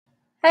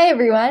Hi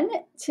everyone.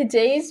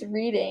 Today's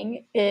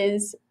reading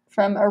is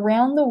from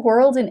Around the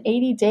World in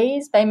 80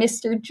 Days by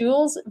Mr.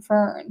 Jules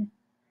Verne.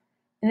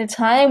 In a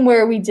time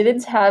where we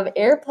didn't have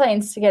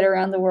airplanes to get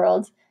around the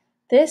world,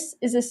 this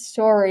is a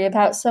story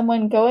about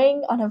someone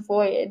going on a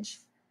voyage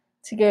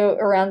to go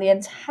around the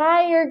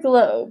entire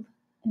globe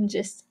in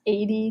just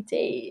 80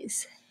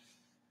 days.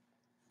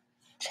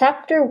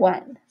 Chapter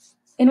 1,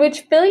 in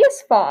which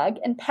Phileas Fogg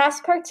and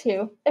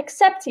Passepartout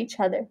accept each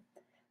other.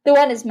 The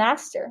one is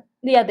master,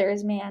 the other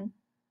is man.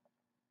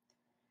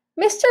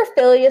 Mr.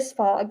 Phileas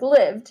Fogg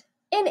lived,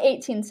 in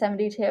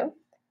 1872,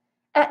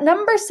 at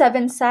number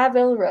 7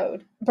 Savile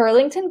Road,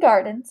 Burlington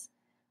Gardens,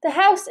 the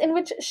house in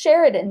which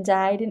Sheridan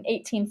died in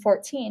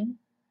 1814.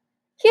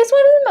 He is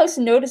one of the most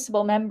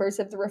noticeable members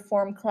of the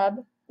Reform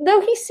Club,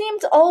 though he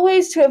seemed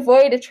always to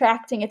avoid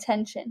attracting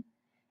attention,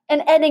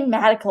 an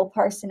enigmatical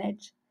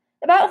personage,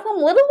 about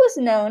whom little was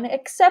known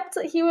except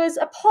that he was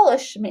a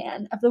polished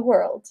man of the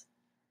world.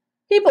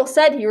 People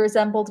said he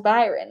resembled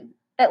Byron,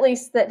 at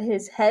least that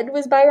his head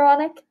was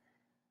Byronic,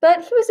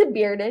 but he was a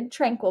bearded,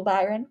 tranquil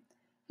Byron,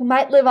 who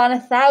might live on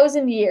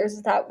 1,000 years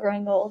without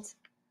growing old.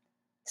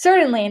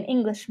 Certainly an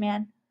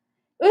Englishman.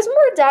 It was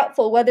more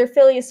doubtful whether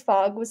Phileas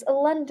Fogg was a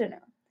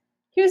Londoner.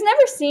 He was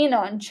never seen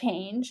on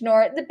 'Change,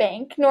 nor at the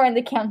bank, nor in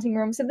the counting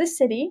rooms of the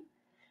city.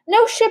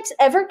 No ships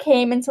ever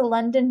came into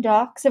London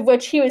docks of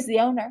which he was the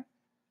owner.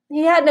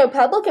 He had no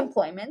public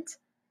employment.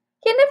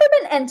 He had never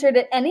been entered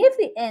at any of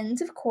the inns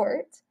of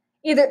court,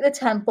 either at the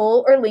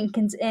Temple, or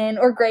Lincoln's Inn,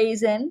 or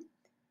Gray's Inn,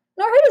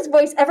 nor had his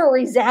voice ever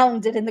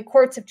resounded in the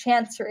courts of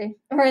chancery,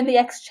 or in the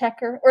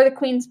exchequer, or the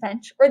Queen's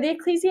Bench, or the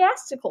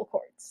ecclesiastical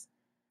courts.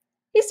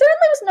 He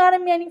certainly was not a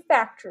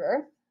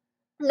manufacturer,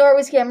 nor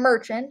was he a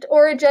merchant,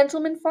 or a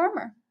gentleman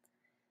farmer.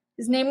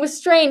 His name was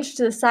strange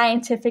to the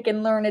scientific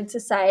and learned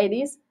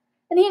societies,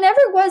 and he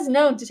never was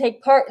known to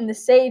take part in the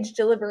sage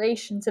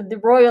deliberations of the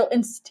Royal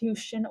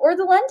Institution, or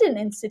the London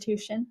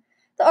Institution,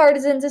 the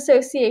Artisans'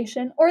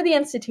 Association, or the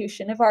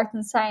Institution of Arts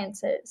and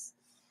Sciences.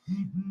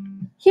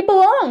 He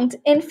belonged,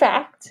 in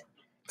fact,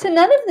 to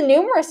none of the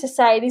numerous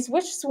societies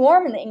which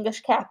swarm in the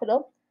English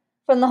capital,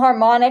 from the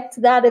Harmonic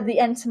to that of the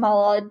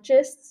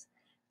entomologists,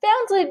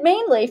 founded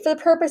mainly for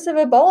the purpose of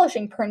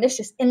abolishing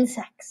pernicious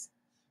insects.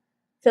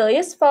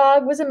 Phileas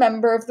Fogg was a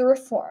member of the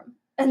Reform,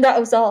 and that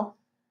was all.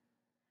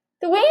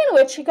 The way in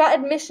which he got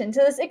admission to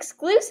this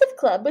exclusive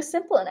club was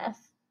simple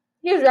enough.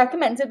 He was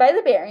recommended by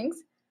the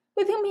Barings,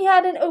 with whom he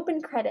had an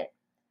open credit.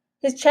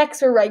 His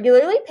checks were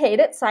regularly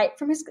paid at sight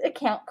from his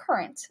account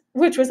current,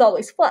 which was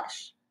always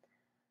flush.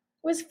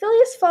 Was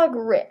Phileas Fogg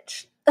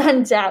rich?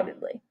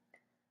 Undoubtedly.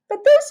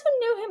 But those who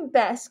knew him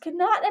best could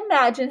not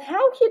imagine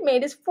how he had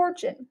made his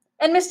fortune,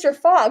 and Mr.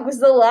 Fogg was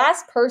the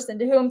last person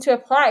to whom to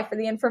apply for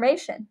the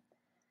information.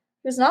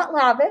 He was not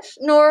lavish,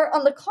 nor,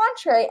 on the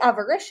contrary,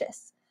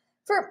 avaricious,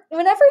 for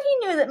whenever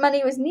he knew that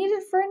money was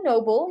needed for a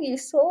noble,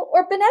 useful,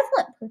 or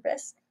benevolent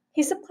purpose,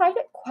 he supplied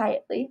it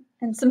quietly,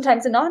 and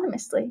sometimes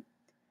anonymously.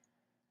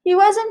 He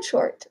was, in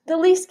short, the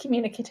least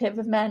communicative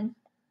of men.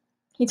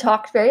 He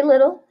talked very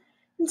little,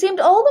 and seemed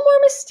all the more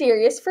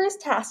mysterious for his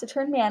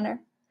taciturn manner.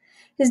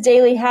 His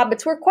daily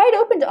habits were quite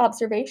open to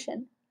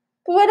observation,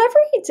 but whatever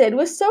he did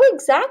was so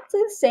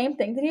exactly the same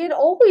thing that he had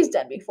always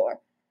done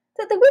before,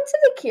 that the wits of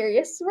the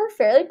curious were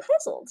fairly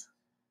puzzled.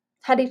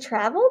 Had he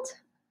travelled?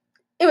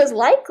 It was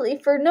likely,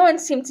 for no one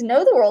seemed to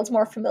know the world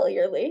more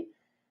familiarly.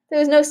 There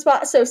was no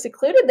spot so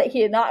secluded that he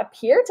did not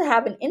appear to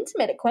have an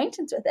intimate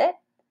acquaintance with it.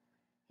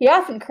 He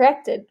often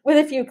corrected,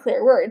 with a few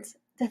clear words,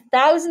 the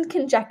 1,000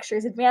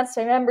 conjectures advanced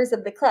by members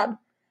of the club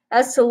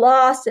as to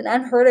lost and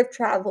unheard-of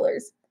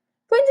travelers,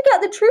 pointing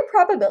out the true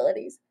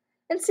probabilities,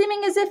 and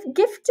seeming as if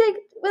gifted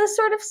with a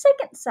sort of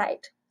second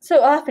sight,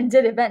 so often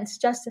did events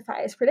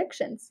justify his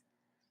predictions.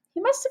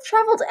 He must have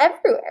traveled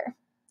everywhere,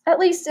 at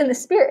least in the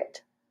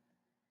spirit.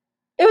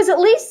 It was at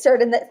least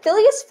certain that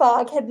Phileas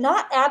Fogg had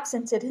not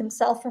absented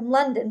himself from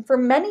London for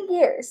many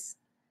years.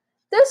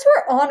 Those who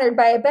were honored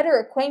by a better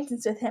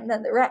acquaintance with him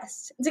than the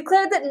rest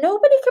declared that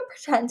nobody could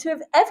pretend to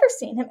have ever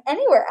seen him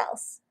anywhere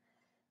else.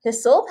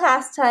 His sole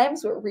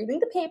pastimes were reading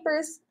the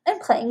papers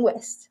and playing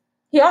whist.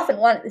 He often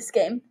won at this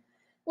game,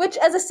 which,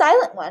 as a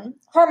silent one,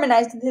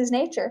 harmonized with his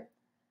nature,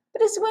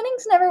 but his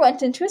winnings never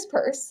went into his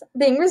purse,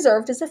 being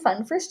reserved as a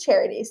fund for his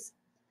charities.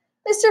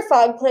 Mr.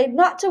 Fogg played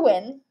not to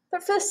win,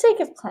 but for the sake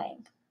of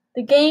playing.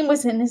 The game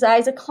was in his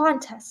eyes a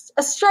contest,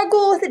 a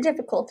struggle with a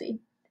difficulty,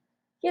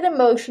 yet a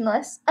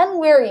motionless,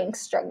 unwearying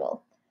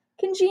struggle,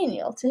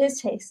 congenial to his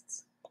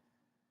tastes.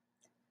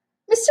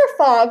 Mr.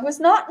 Fogg was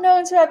not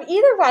known to have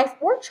either wife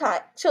or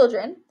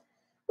children,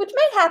 which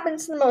may happen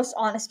to the most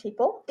honest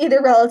people,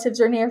 either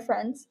relatives or near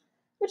friends,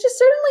 which is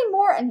certainly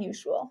more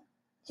unusual.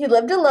 He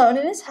lived alone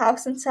in his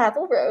house in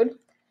Savile Road,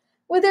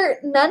 whither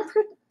none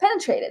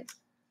penetrated.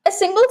 A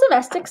single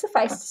domestic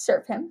sufficed to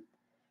serve him.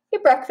 He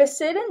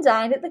breakfasted and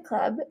dined at the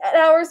club, at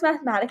hours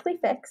mathematically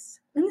fixed,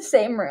 in the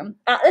same room,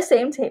 at the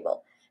same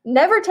table,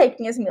 never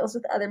taking his meals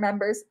with other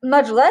members,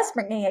 much less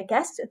bringing a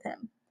guest with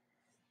him,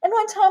 and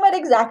went home at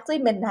exactly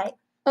midnight,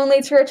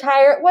 only to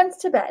retire at once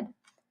to bed.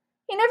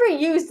 He never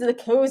used the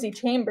cozy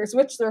chambers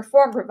which the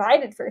reform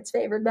provided for its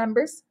favored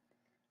members.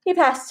 He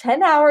passed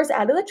 10 hours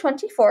out of the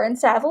 24 in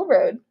Savile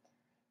Road,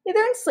 either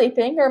in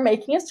sleeping or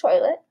making his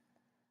toilet.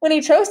 When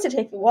he chose to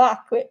take a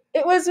walk,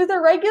 it was with a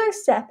regular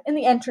step in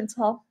the entrance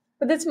hall,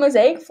 with its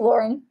mosaic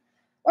flooring,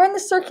 or in the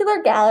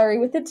circular gallery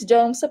with its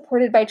dome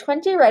supported by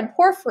 20 red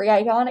porphyry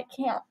Ionic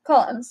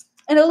columns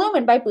and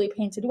illumined by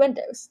blue-painted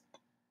windows.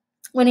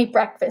 When he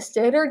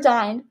breakfasted or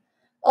dined,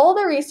 all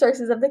the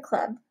resources of the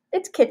club,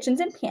 its kitchens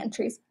and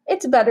pantries,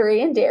 its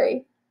buttery and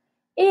dairy,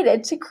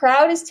 aided to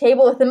crowd his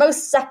table with the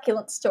most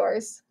succulent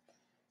stores.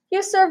 He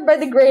was served by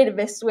the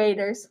gravest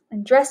waiters,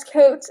 in dress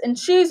coats and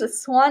shoes with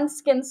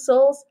swan-skin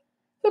soles,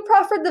 who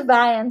proffered the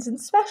viands in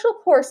special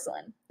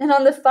porcelain and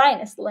on the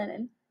finest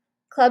linen.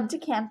 Club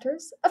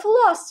decanters, of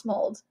lost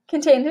mold,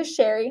 contained his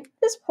sherry,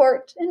 his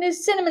port, and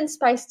his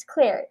cinnamon-spiced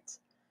claret,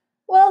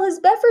 while his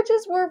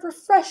beverages were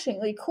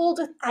refreshingly cooled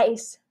with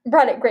ice,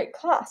 brought at great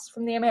cost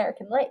from the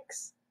American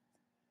lakes.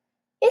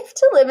 If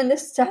to live in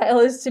this style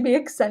is to be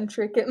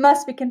eccentric, it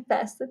must be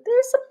confessed that there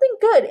is something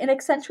good in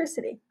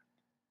eccentricity.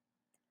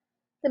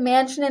 The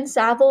mansion in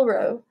Savile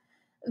Row,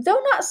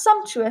 though not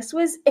sumptuous,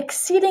 was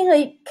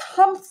exceedingly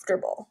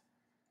comfortable.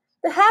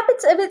 The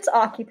habits of its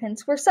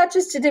occupants were such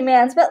as to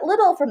demand but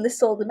little from the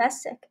sole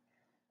domestic,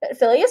 but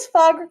Phileas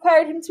Fogg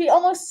required him to be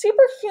almost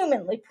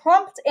superhumanly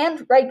prompt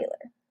and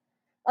regular.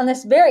 On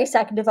this very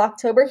 2nd of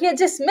October he had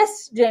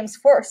dismissed James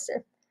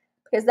Forster,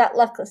 because that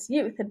luckless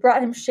youth had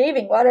brought him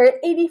shaving water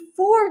at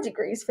 84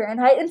 degrees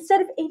Fahrenheit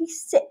instead of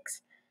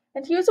 86,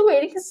 and he was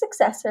awaiting his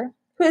successor,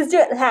 who was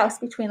due at the house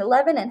between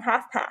 11 and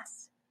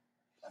half-past.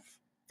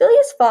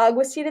 Phileas Fogg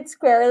was seated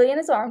squarely in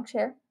his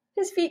armchair,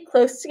 his feet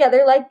close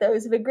together like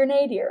those of a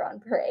grenadier on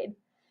parade,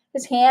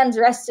 his hands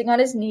resting on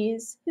his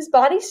knees, his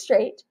body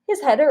straight,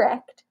 his head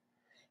erect.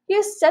 He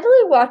was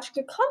steadily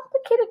watching a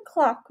complicated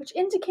clock which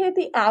indicated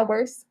the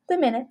hours, the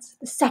minutes,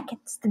 the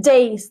seconds, the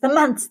days, the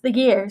months, the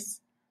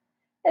years.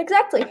 At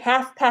exactly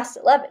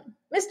 11:30,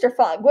 Mr.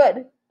 Fogg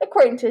would,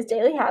 according to his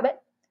daily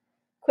habit,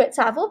 quit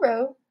Savile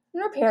Row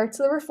and repair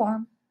to the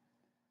Reform.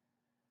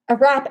 A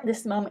rap at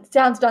this moment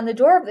sounded on the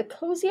door of the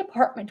cozy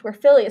apartment where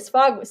Phileas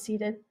Fogg was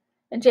seated,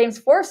 and James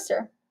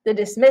Forster, the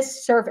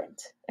dismissed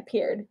servant,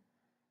 appeared.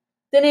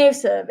 "The new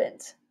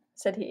servant,"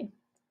 said he.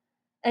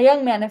 A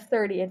young man of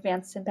 30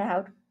 advanced and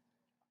bowed.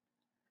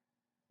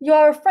 "You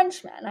are a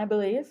Frenchman, I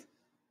believe?"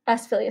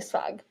 asked Phileas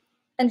Fogg.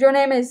 "And your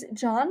name is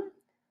John?"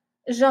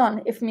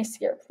 "Jean, if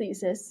monsieur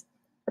pleases,"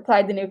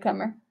 replied the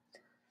newcomer.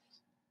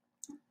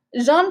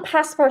 "Jean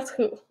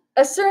Passepartout,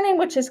 a surname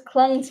which has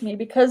clung to me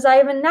because I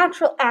have a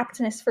natural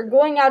aptness for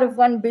going out of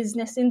one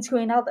business into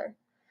another.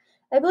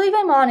 I believe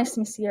I'm honest,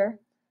 monsieur,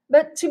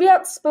 but to be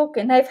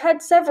outspoken, I've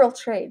had several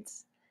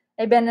trades.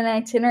 I've been an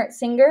itinerant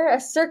singer, a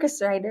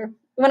circus rider,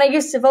 when I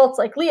used to waltz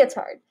like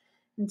Leotard,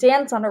 and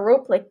dance on a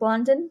rope like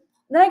Blondin.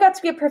 Then I got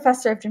to be a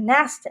professor of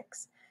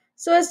gymnastics,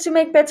 so as to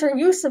make better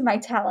use of my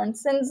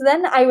talents, and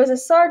then I was a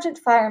sergeant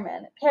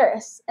fireman at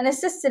Paris, and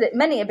assisted at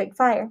many a big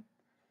fire.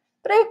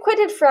 But I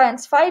quitted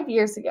France 5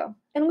 years ago,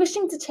 and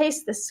wishing to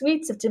taste the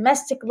sweets of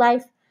domestic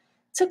life,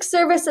 took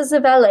service as a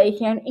valet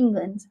here in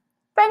England.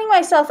 Finding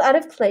myself out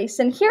of place,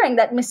 and hearing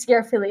that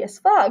Monsieur Phileas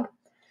Fogg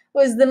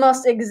was the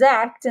most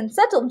exact and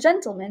settled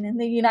gentleman in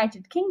the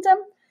United Kingdom,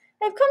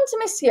 I have come to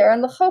Monsieur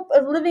in the hope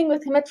of living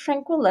with him a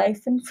tranquil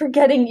life, and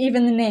forgetting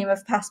even the name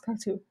of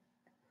Passepartout."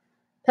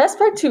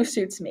 "Passepartout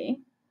suits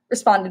me,"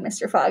 responded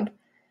Mr. Fogg.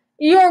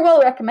 "You are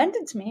well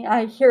recommended to me.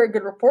 I hear a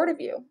good report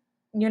of you.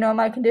 You know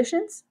my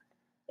conditions?"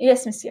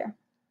 "Yes, monsieur."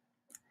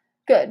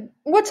 "Good.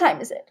 What time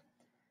is it?"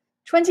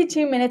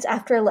 22 minutes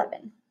after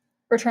 11,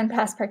 returned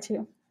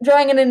Passepartout,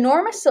 drawing an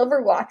enormous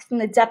silver watch from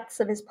the depths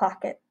of his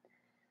pocket.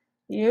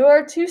 "You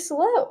are too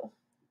slow,"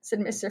 said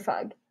Mr.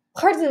 Fogg.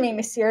 "Pardon me,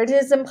 monsieur, it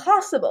is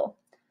impossible."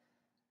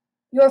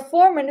 "You're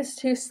 4 minutes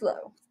too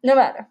slow. No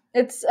matter.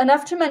 It's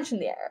enough to mention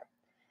the error.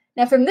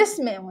 Now from this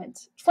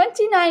moment,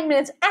 29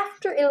 minutes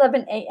after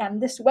 11 a.m.,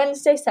 this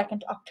Wednesday,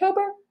 2nd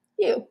October,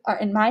 you are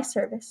in my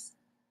service."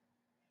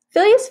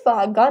 Phileas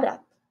Fogg got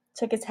up,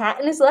 took his hat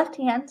in his left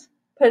hand,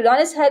 put it on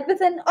his head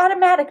with an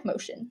automatic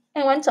motion,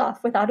 and went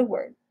off without a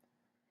word.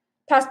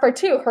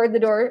 Passepartout heard the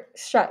door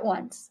shut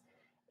once.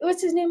 It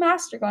was his new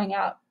master going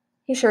out.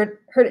 He heard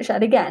it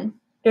shut again.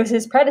 It was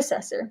his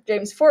predecessor,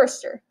 James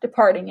Forster,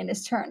 departing in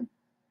his turn.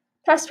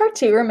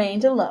 Passepartout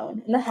remained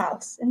alone in the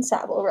house in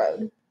Savile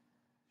Row.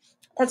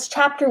 That's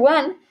chapter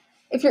 1.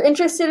 If you're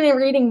interested in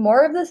reading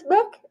more of this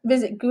book,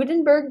 visit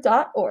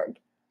gutenberg.org.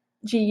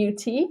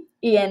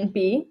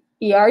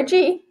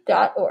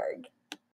 Gutenberg.org.